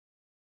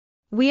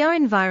We are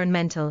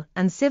environmental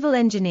and civil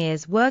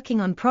engineers working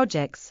on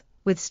projects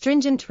with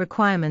stringent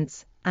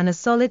requirements and a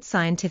solid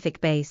scientific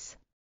base.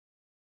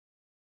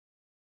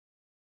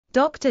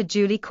 Dr.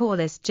 Julie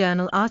Corliss'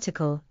 journal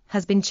article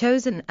has been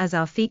chosen as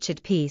our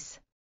featured piece.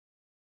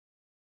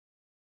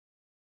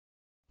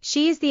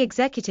 She is the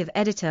executive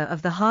editor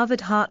of the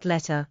Harvard Heart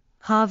Letter,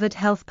 Harvard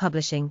Health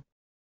Publishing.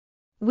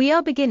 We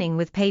are beginning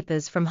with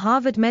papers from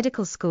Harvard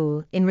Medical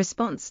School in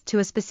response to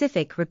a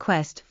specific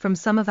request from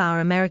some of our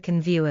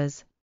American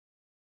viewers.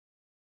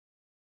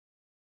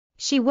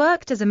 She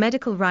worked as a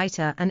medical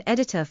writer and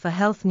editor for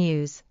Health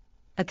News,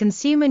 a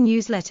consumer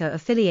newsletter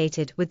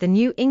affiliated with the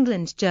New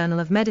England Journal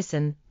of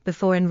Medicine,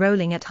 before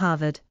enrolling at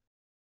Harvard.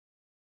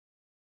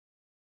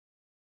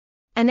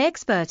 An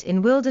expert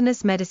in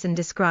wilderness medicine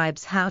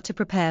describes how to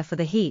prepare for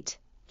the heat,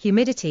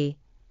 humidity,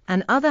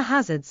 and other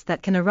hazards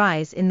that can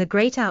arise in the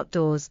great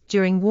outdoors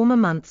during warmer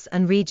months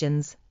and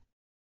regions.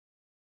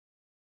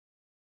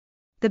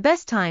 The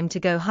best time to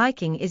go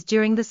hiking is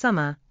during the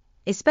summer,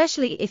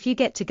 especially if you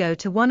get to go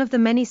to one of the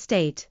many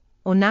state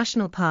or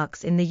national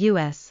parks in the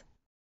US.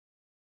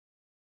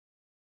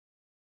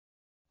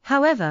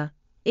 However,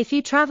 if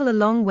you travel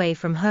a long way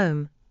from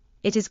home,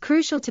 it is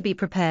crucial to be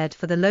prepared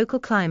for the local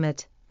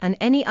climate and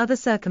any other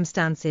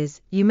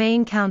circumstances you may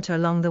encounter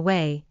along the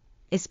way,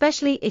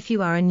 especially if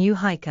you are a new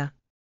hiker.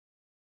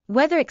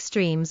 Weather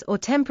extremes or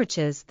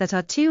temperatures that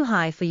are too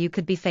high for you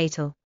could be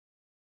fatal.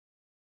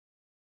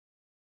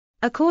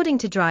 According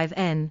to Drive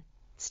N,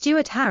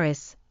 Stuart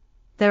Harris,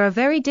 there are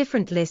very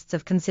different lists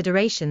of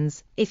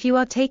considerations if you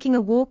are taking a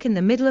walk in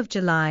the middle of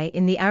July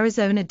in the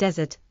Arizona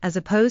desert as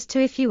opposed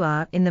to if you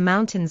are in the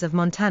mountains of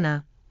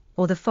Montana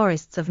or the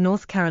forests of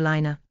North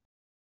Carolina.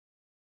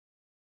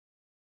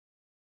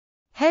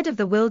 Head of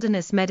the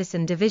Wilderness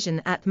Medicine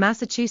Division at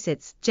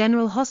Massachusetts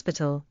General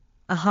Hospital,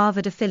 a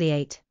Harvard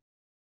affiliate.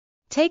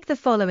 Take the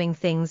following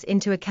things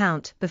into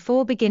account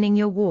before beginning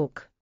your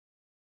walk.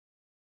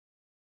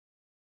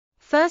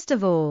 First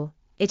of all,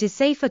 it is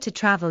safer to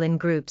travel in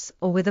groups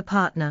or with a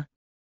partner.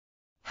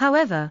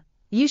 However,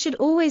 you should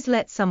always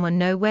let someone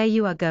know where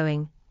you are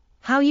going,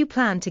 how you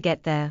plan to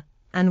get there,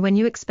 and when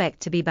you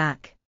expect to be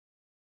back.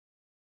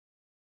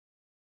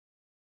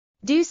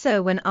 Do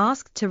so when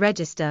asked to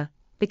register,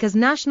 because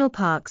national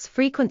parks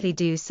frequently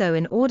do so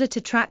in order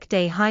to track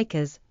day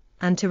hikers,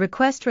 and to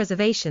request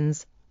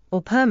reservations or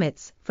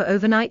permits for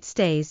overnight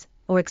stays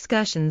or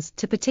excursions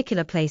to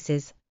particular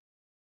places.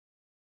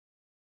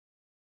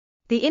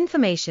 The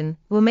information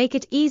will make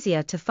it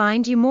easier to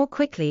find you more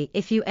quickly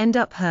if you end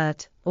up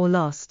hurt or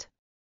lost.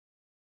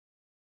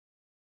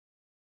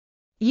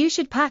 You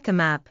should pack a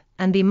map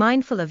and be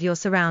mindful of your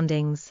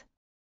surroundings.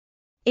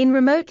 In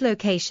remote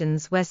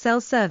locations where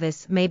cell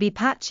service may be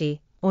patchy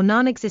or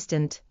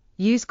non-existent,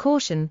 use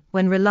caution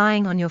when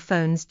relying on your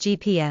phone's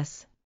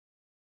GPS.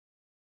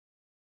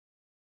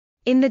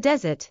 In the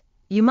desert,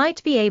 you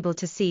might be able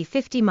to see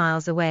 50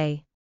 miles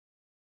away.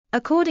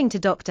 According to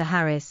Dr.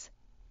 Harris,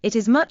 it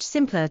is much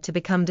simpler to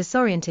become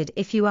disoriented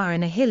if you are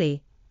in a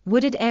hilly,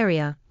 wooded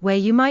area where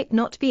you might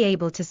not be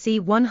able to see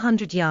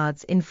 100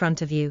 yards in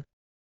front of you.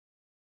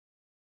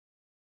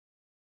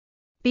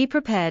 Be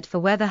prepared for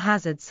weather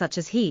hazards such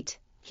as heat,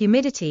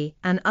 humidity,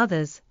 and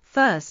others.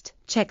 First,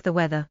 check the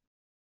weather.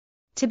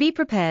 To be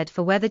prepared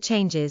for weather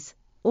changes,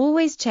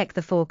 always check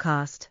the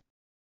forecast.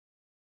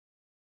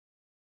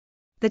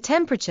 The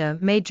temperature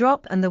may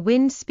drop and the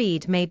wind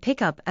speed may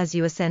pick up as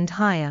you ascend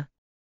higher.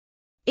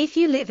 If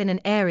you live in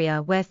an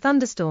area where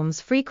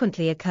thunderstorms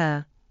frequently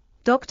occur,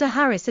 Dr.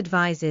 Harris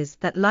advises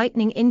that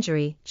lightning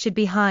injury should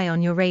be high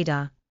on your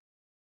radar.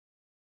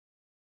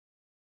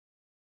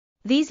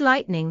 These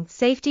lightning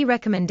safety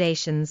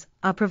recommendations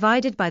are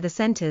provided by the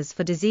Centers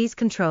for Disease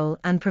Control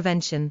and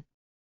Prevention.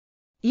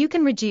 You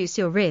can reduce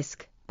your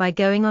risk by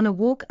going on a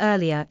walk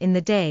earlier in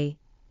the day,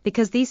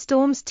 because these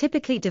storms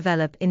typically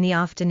develop in the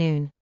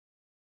afternoon.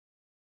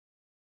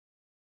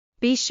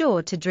 Be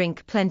sure to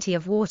drink plenty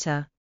of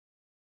water.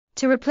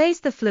 To replace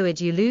the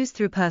fluid you lose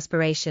through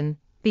perspiration,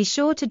 be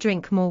sure to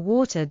drink more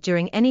water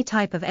during any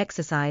type of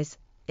exercise,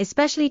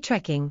 especially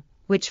trekking,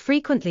 which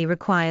frequently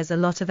requires a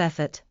lot of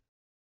effort.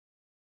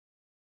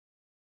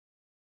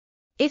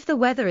 If the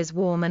weather is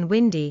warm and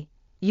windy,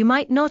 you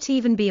might not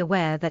even be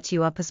aware that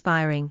you are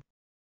perspiring.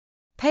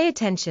 Pay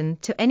attention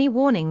to any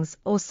warnings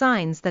or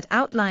signs that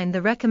outline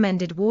the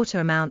recommended water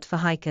amount for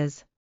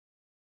hikers.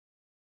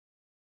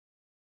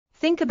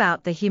 Think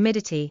about the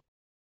humidity.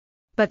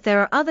 But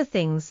there are other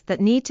things that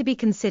need to be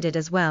considered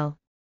as well.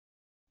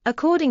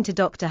 According to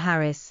Dr.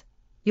 Harris,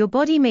 your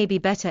body may be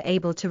better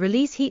able to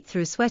release heat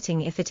through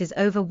sweating if it is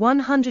over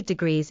 100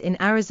 degrees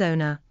in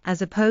Arizona,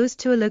 as opposed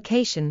to a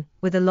location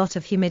with a lot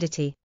of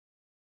humidity.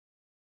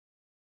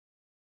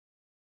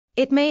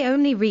 It may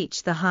only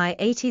reach the high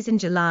 80s in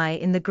July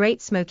in the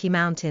Great Smoky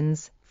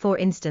Mountains, for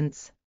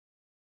instance.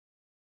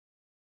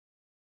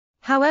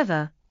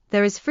 However,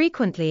 there is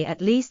frequently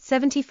at least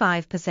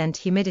 75%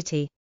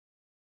 humidity.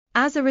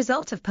 As a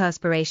result of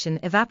perspiration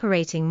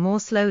evaporating more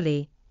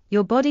slowly,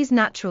 your body's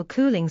natural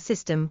cooling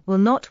system will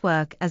not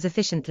work as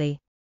efficiently.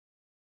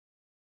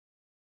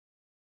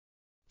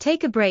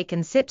 Take a break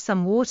and sip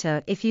some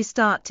water if you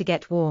start to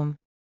get warm.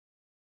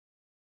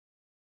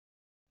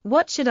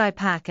 What should I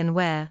pack and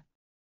wear?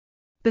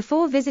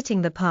 Before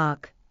visiting the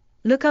park,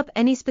 look up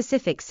any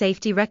specific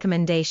safety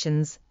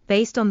recommendations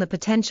based on the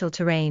potential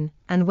terrain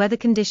and weather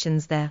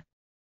conditions there.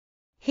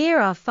 Here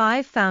are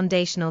 5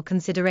 foundational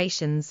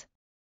considerations.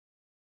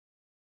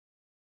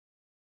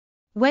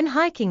 When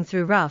hiking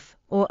through rough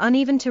or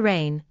uneven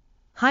terrain,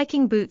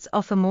 hiking boots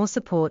offer more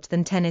support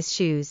than tennis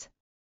shoes.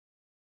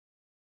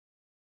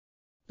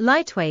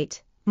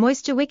 Lightweight,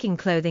 moisture-wicking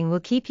clothing will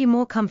keep you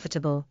more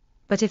comfortable,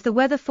 but if the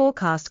weather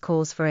forecast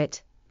calls for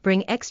it,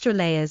 bring extra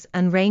layers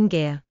and rain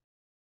gear.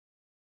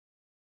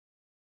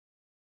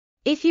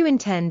 If you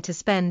intend to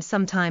spend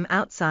some time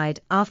outside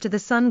after the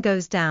sun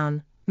goes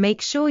down,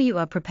 make sure you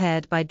are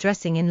prepared by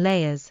dressing in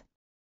layers.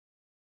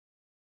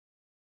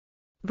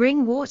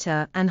 Bring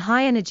water and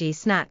high-energy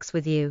snacks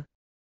with you.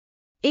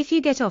 If you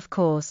get off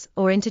course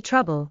or into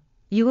trouble,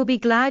 you will be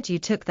glad you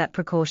took that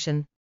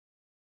precaution.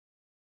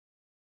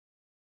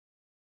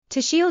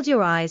 To shield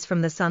your eyes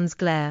from the sun's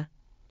glare,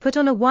 put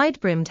on a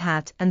wide-brimmed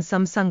hat and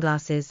some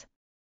sunglasses.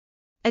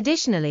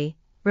 Additionally,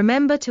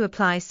 remember to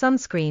apply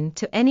sunscreen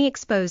to any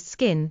exposed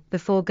skin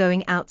before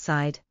going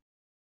outside.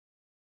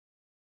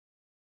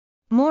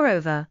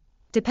 Moreover,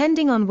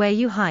 depending on where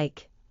you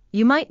hike,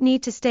 you might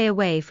need to stay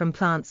away from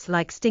plants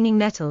like stinging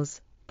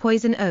nettles,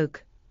 poison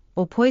oak,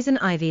 or poison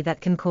ivy that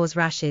can cause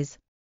rashes.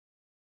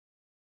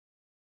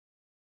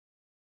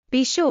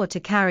 Be sure to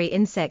carry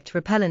insect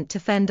repellent to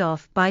fend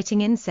off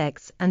biting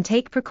insects and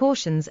take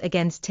precautions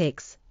against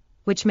ticks,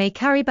 which may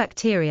carry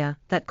bacteria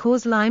that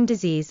cause Lyme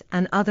disease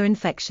and other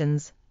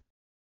infections.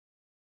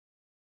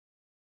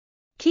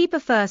 Keep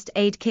a first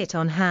aid kit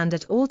on hand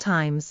at all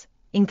times,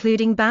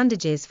 including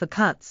bandages for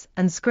cuts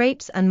and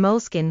scrapes and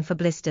moleskin for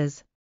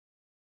blisters.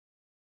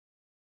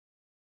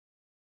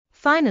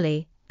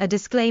 Finally, a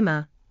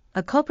disclaimer,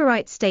 a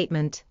copyright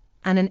statement,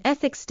 and an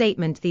ethics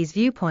statement. These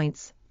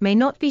viewpoints may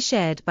not be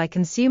shared by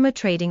Consumer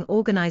Trading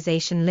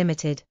Organization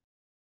Limited.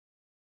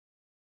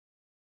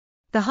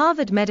 The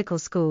Harvard Medical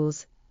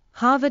School's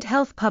Harvard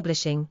Health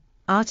Publishing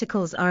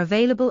articles are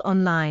available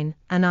online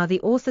and are the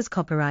author's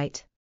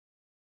copyright.